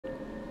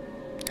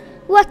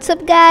What's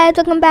up guys,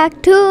 welcome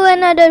back to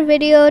another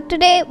video.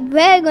 Today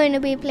we're going to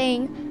be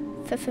playing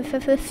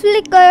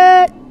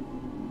Flicker.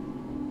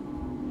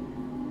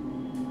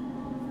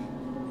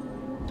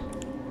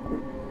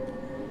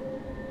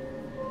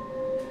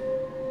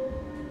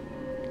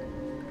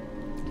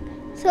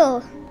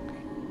 So,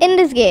 in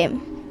this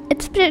game,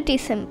 it's pretty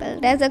simple.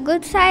 There's a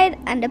good side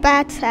and a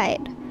bad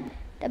side.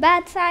 The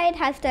bad side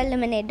has to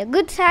eliminate the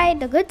good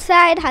side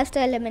has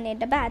to eliminate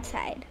the bad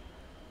side.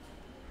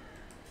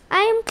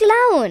 I am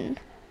clown.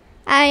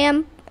 I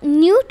am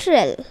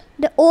neutral.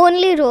 The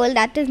only role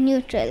that is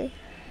neutral.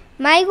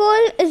 My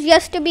goal is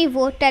just to be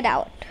voted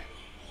out.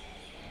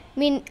 I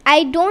mean,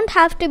 I don't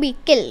have to be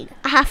killed.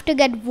 I have to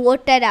get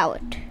voted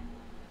out.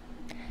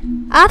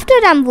 After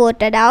I'm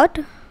voted out,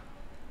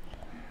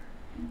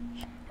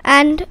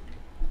 and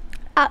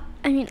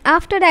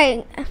after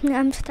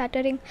I'm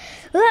stuttering.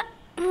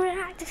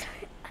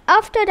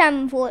 After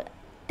I'm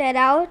voted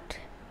out,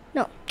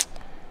 no.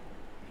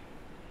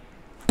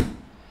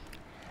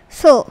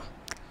 So,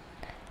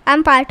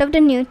 I'm part of the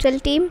neutral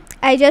team.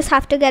 I just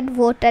have to get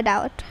voted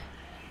out.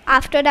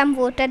 After I'm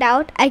voted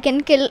out, I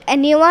can kill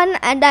anyone,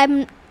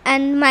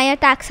 and my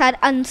attacks are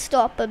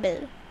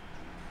unstoppable.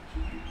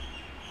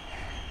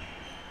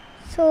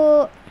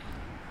 So,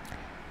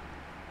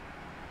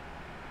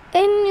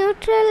 in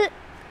neutral,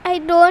 I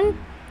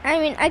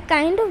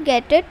kind of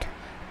get it,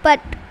 but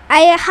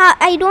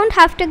I don't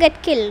have to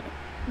get killed.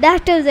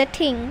 That is the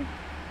thing.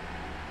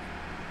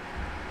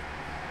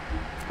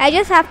 I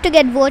just have to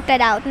get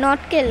voted out,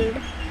 not killed.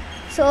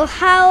 So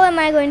how am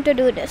I going to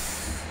do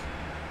this?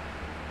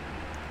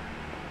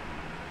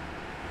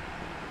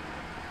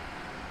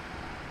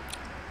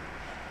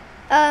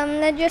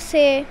 Let's just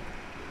say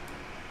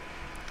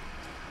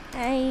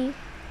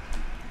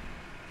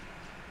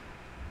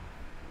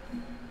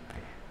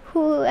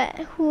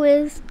who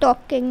is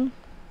talking?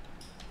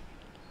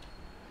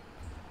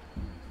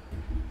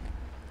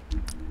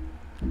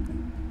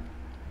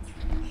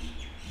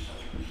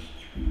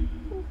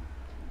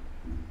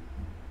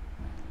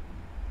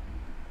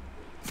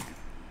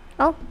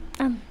 Oh,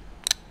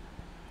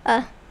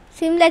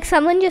 seems like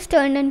someone just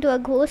turned into a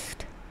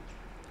ghost.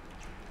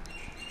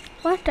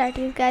 What are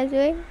these guys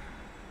doing?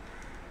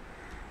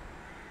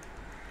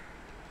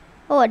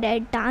 Oh, they're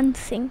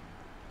dancing.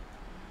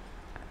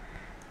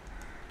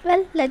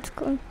 Well, let's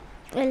go.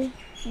 Well,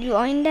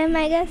 join them,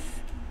 I guess.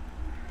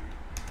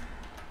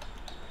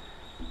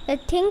 I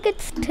think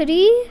it's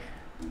 3.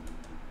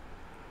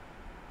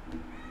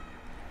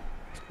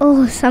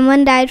 Oh,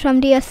 someone died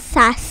from the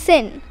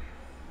assassin.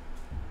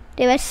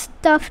 They were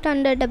stuffed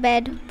under the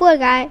bed. Poor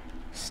guy.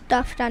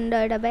 Stuffed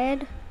under the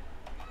bed.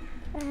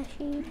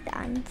 She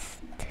dance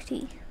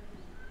 3.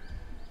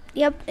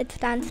 Yep, it's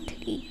dance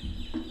 3.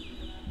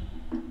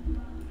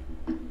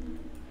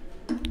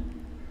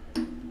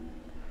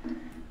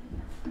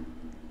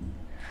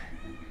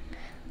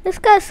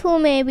 Discuss who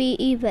may be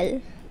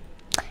evil.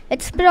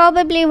 It's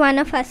probably one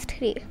of us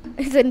 3,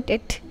 isn't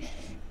it?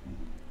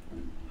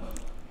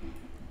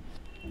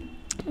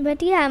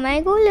 But yeah,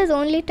 my goal is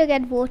only to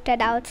get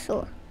voted out,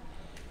 so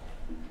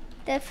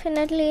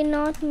definitely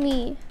not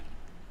me.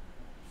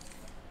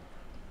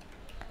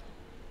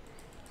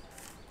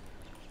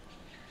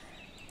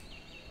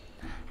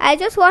 I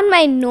just want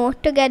my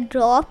note to get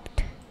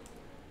dropped.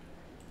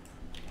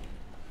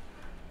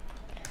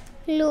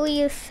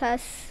 Louis is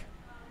sus.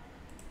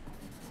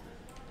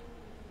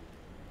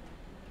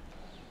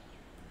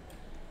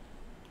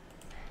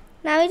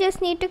 Now we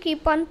just need to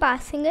keep on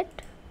passing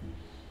it.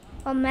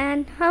 Oh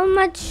man, how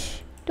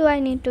much do I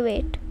need to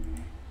wait?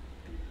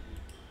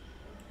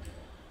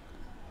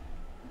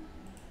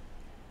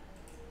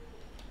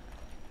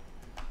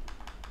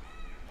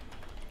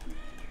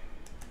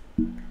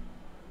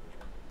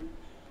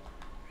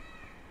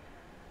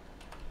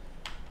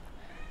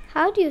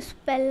 How do you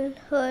spell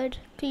her,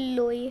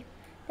 Chloe?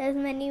 There's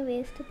many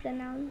ways to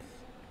pronounce.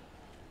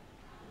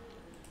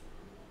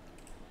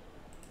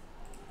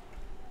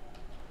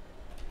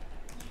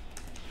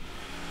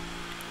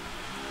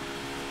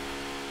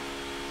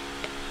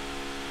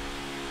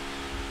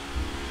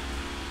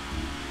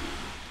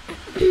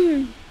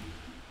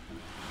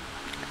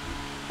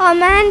 Oh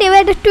man, they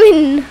were the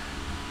twin.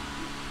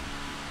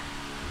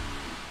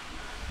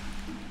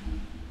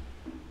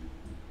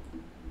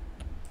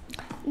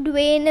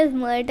 Dwayne is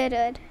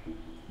murderer.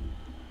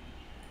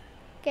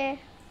 Okay.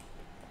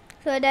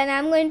 So then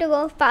I'm going to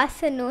go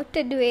pass a note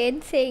to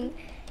Dwayne saying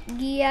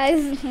Gia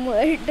is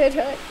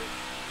murderer.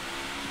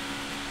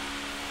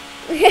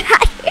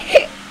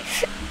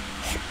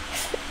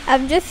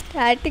 I'm just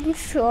starting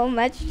so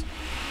much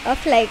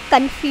of like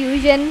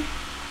confusion.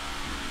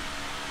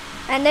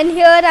 And then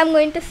here I'm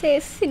going to say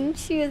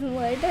since she is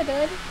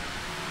murderer.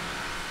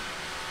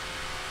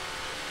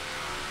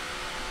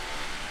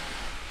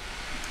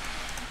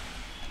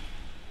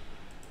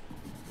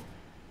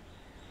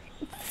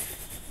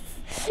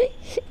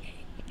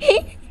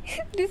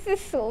 This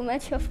is so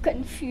much of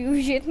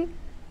confusion.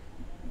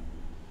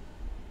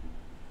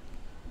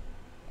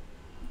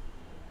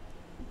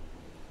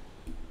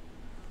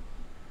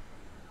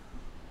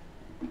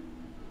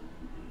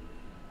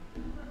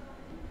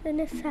 An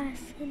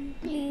assassin,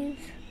 please.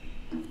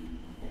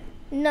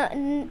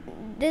 No,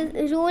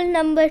 this rule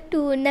number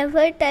 2: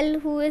 never tell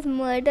who is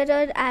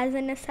murderer as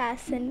an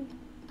assassin.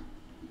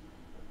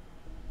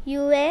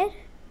 You were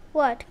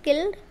what?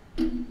 Killed?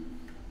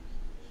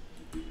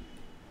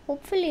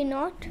 Hopefully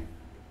not.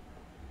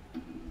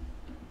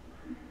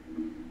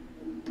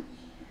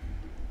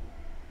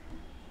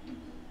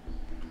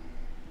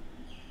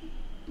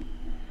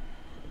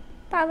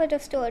 Power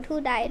restored. Who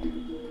died?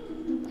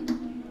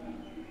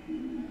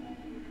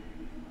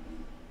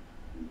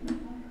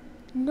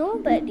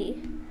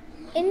 Nobody.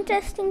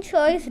 Interesting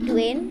choice,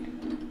 Dwayne.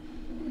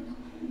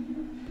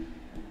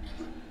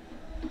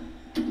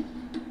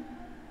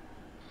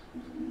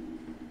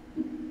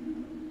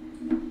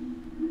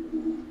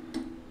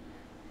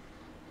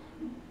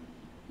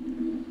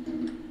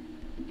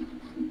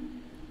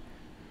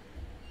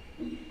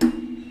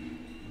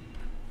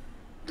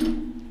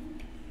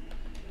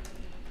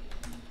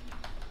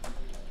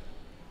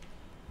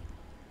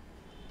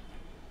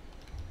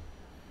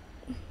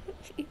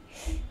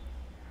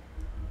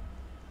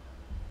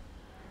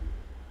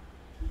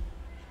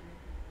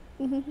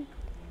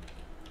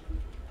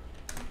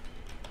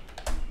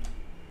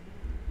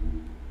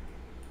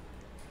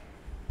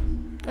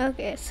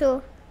 Okay,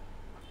 so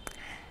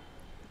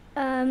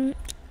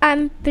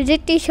I'm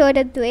pretty sure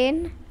it's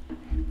Dwayne,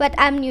 but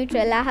I'm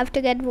neutral. I have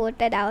to get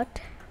voted out.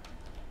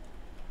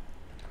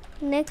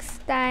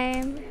 Next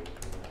time,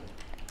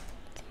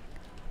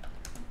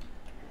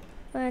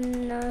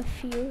 one of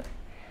you.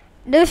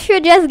 This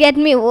should just get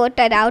me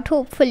voted out,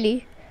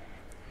 hopefully.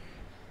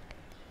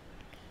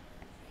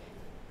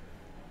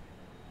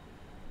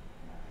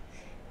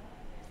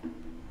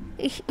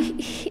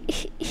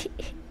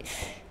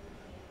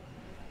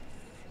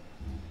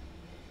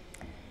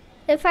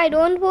 If I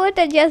don't vote,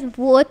 it just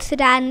votes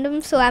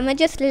random, so I'ma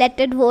just let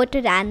it vote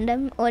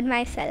random on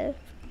myself.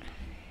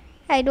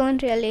 I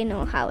don't really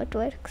know how it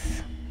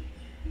works.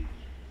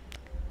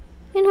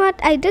 You know what?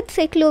 I did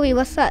say Chloe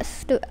was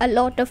sus to a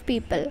lot of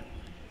people.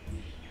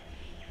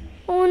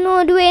 Oh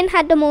no, Dwayne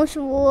had the most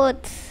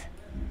votes.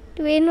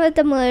 Dwayne was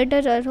the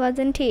murderer,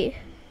 wasn't he?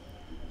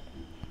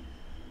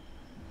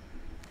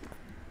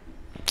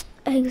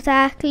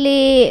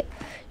 Exactly.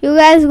 You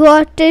guys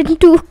got in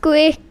too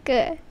quick.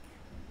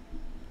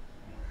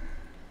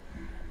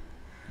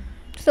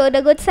 So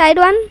the good side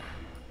one?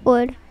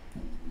 Or?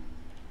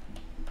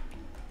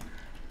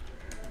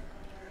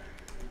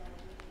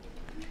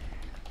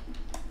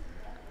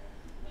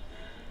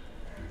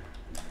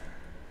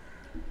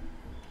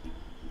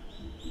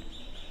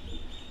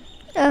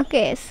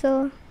 Okay,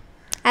 so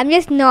I'm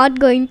just not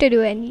going to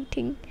do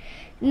anything.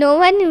 No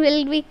one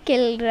will be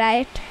killed,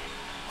 right?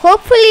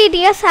 Hopefully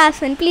the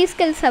assassin, please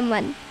kill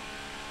someone.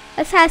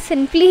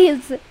 Assassin,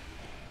 please.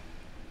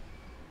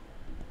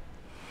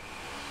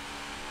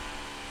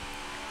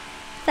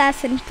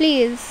 Assassin,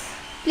 please.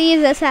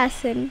 Please,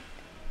 assassin.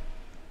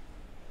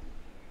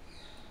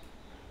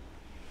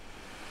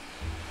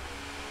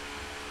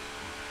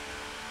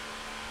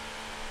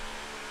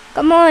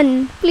 Come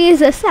on,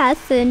 please,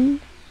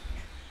 assassin.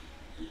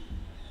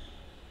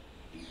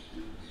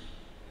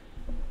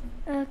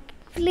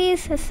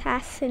 Please,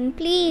 assassin,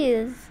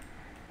 please.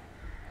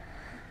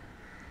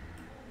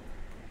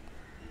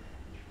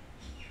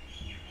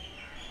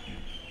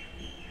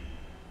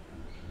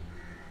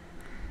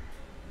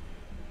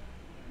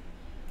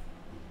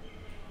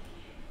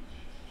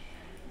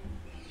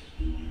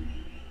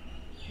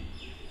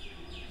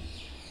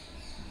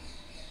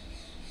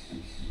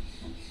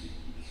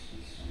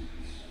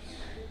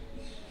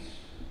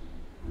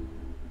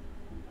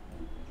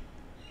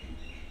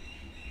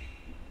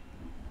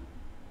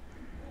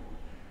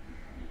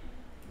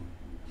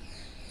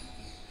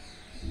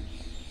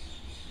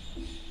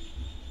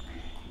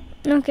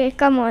 Okay,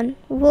 come on,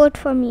 vote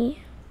for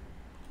me.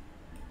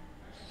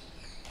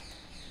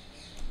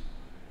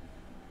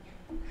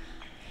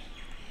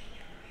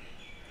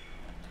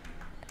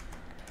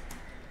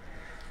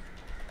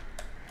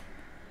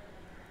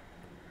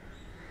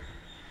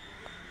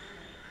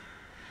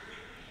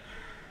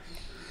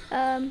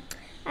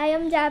 I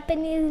am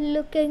Japanese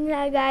looking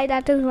a guy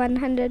that is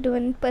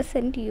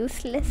 101%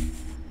 useless.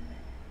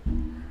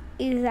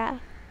 Is a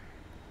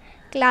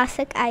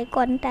classic eye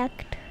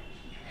contact.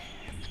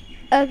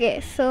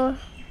 Okay, so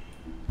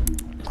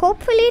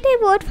hopefully they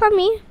vote for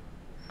me.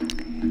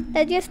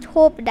 Let's just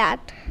hope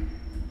that.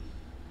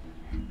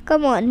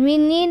 Come on, we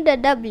need the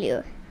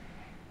W.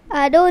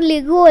 Our only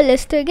goal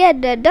is to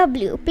get the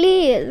W,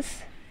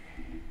 please.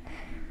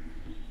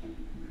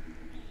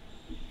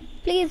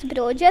 Please,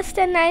 bro, just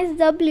a nice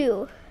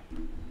W.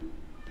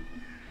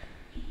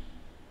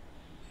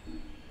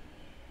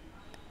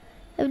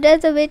 If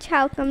there's a witch,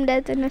 how come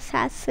there's an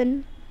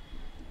assassin?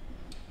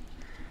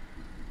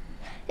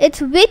 It's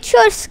witch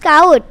or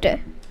scout.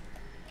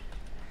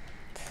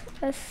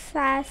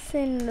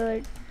 Assassin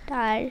or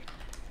dart.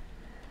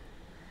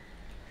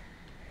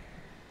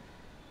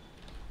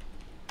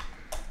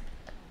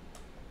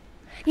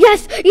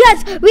 Yes,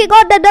 yes, we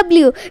got the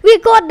W. We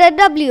got the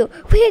W.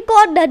 We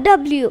got the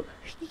W.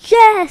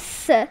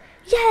 Yes,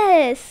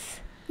 yes,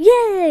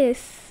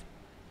 Yes!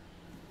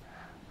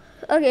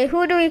 Okay,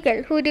 who do we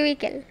kill? Who do we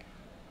kill?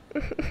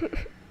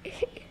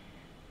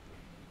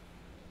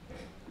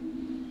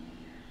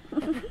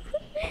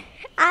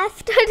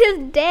 Astor is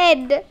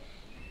dead.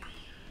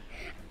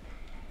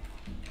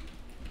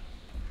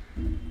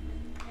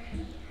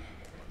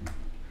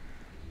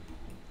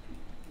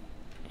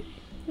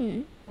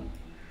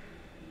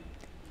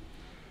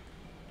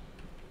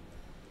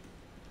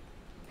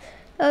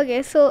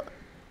 Okay, so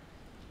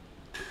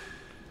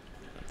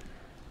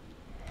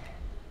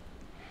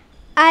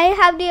I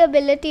have the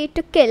ability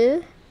to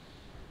kill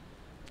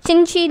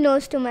since she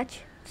knows too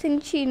much.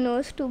 Since she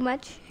knows too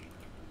much.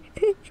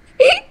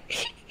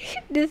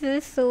 This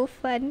is so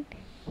fun.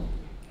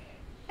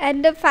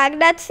 And the fact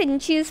that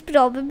Sinchi is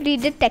probably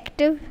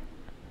detective.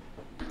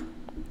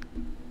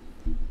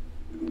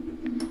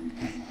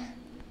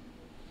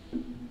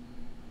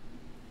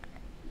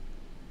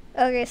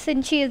 Okay,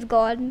 Sinchi is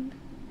gone.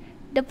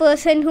 The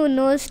person who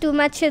knows too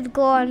much is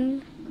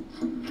gone.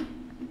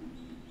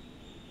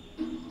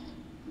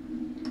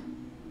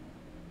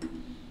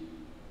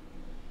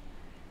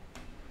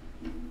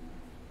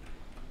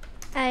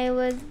 I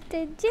was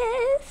the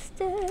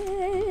jester.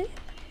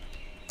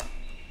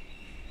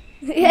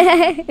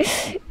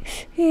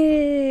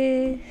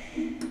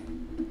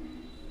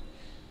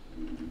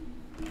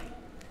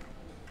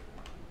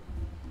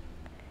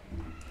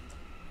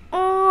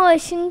 Oh,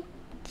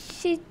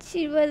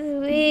 she was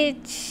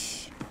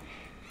rich.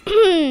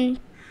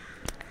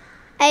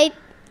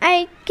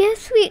 I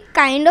guess we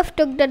kind of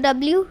took the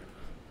W.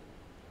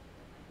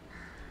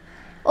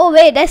 Oh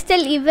wait, there's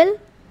still evil.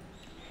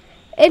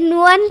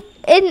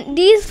 In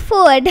these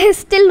four, there's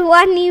still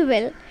one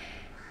evil.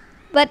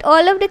 But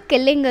all of the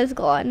killing is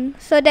gone.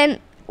 So then,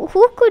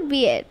 who could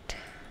be it?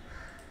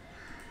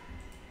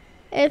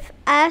 If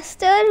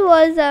Astor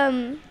was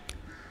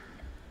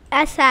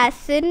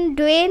assassin,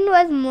 Dwayne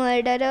was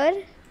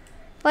murderer.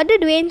 What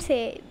did Dwayne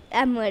say?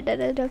 A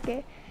murderer,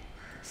 okay.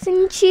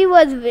 Sinchi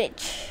was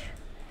witch.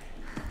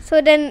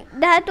 So then,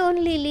 that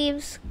only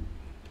leaves...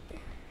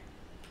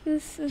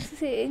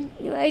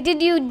 Why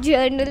did you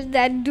journal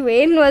that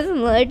Dwayne was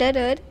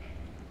murderer?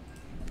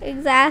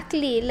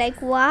 Exactly,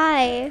 like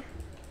why?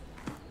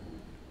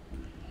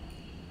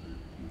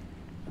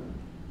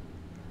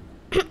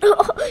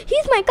 Oh,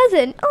 he's my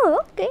cousin.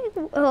 Oh, okay.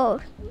 Oh,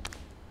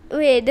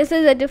 wait, this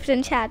is a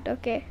different chat.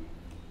 Okay.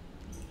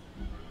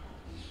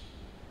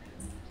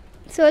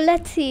 So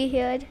let's see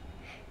here.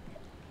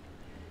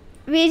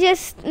 We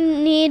just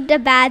need the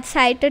bad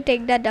side to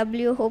take the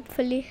W,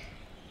 hopefully.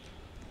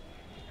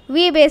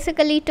 We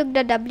basically took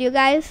the W,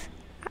 guys.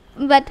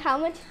 But how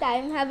much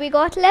time have we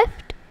got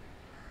left?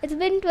 It's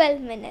been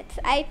 12 minutes.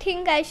 I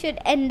think I should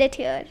end it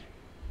here.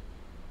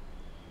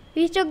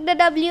 We took the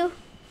W.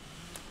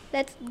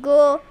 Let's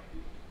go.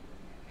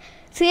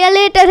 See you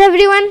later,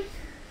 everyone.